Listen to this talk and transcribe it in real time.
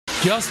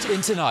Just in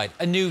tonight,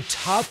 a new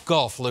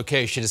TopGolf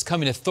location is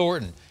coming to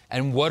Thornton,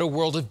 and what a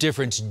world of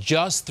difference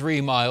just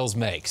 3 miles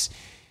makes.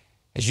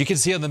 As you can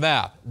see on the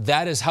map,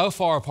 that is how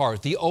far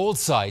apart the old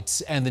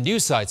sites and the new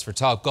sites for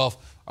TopGolf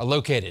are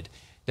located.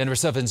 Denver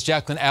 7's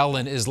Jacqueline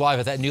Allen is live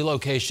at that new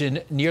location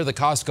near the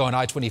Costco on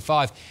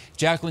I-25.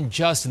 Jacqueline,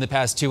 just in the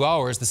past 2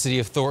 hours, the city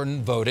of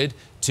Thornton voted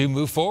to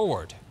move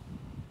forward.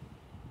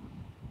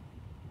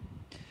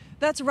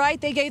 That's right.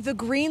 They gave the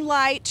green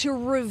light to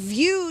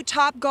review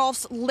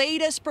TopGolf's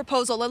latest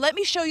proposal. And let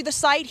me show you the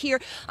site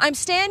here. I'm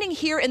standing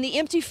here in the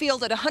empty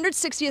field at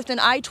 160th and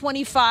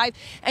I-25,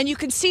 and you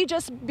can see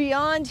just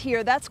beyond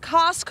here, that's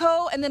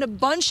Costco and then a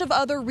bunch of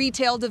other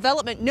retail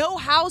development. No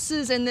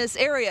houses in this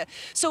area.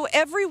 So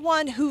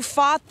everyone who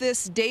fought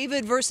this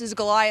David versus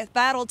Goliath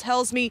battle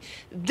tells me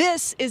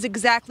this is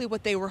exactly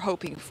what they were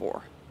hoping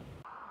for.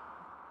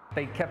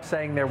 They kept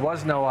saying there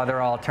was no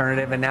other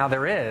alternative, and now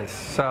there is.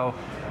 So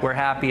we're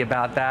happy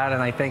about that,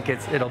 and I think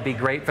it'll be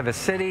great for the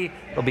city,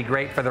 it'll be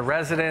great for the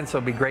residents,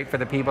 it'll be great for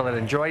the people that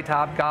enjoy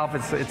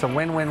TopGolf. It's a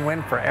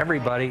win-win-win for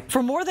everybody.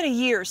 For more than a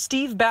year,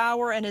 Steve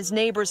Bauer and his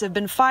neighbors have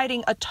been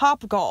fighting a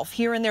TopGolf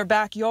here in their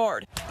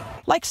backyard.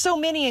 Like so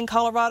many in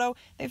Colorado,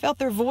 they felt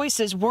their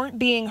voices weren't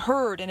being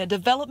heard in a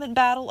development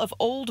battle of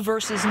old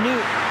versus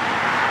new.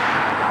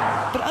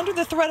 But under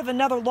the threat of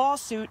another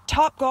lawsuit,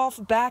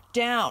 TopGolf backed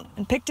down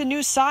and picked a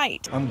new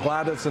site. I'm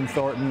glad it's in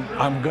Thornton.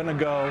 I'm going to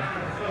go.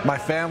 My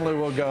family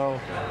will go.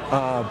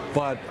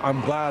 But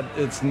I'm glad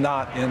it's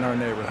not in our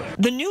neighborhood.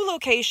 The new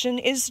location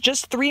is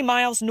just 3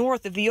 miles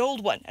north of the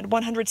old one at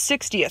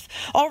 160th,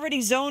 already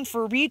zoned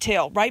for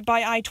retail right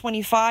by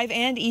I-25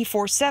 and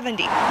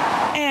E-470.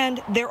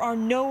 And there are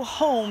no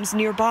homes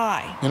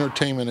nearby.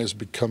 Entertainment is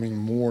becoming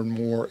more and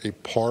more a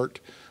part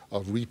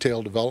of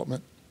retail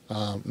development.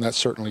 And that's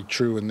certainly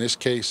true in this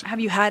case. Have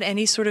you had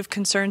any sort of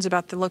concerns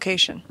about the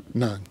location?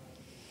 None.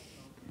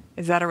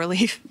 Is that a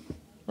relief?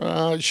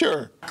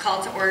 Sure.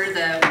 Call to order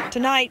though.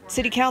 Tonight,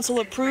 City Council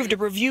approved a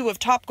review of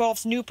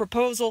TopGolf's new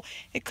proposal.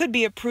 It could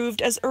be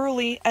approved as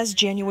early as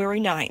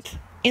January 9th.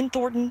 In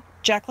Thornton,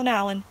 Jacqueline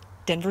Allen,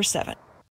 Denver 7.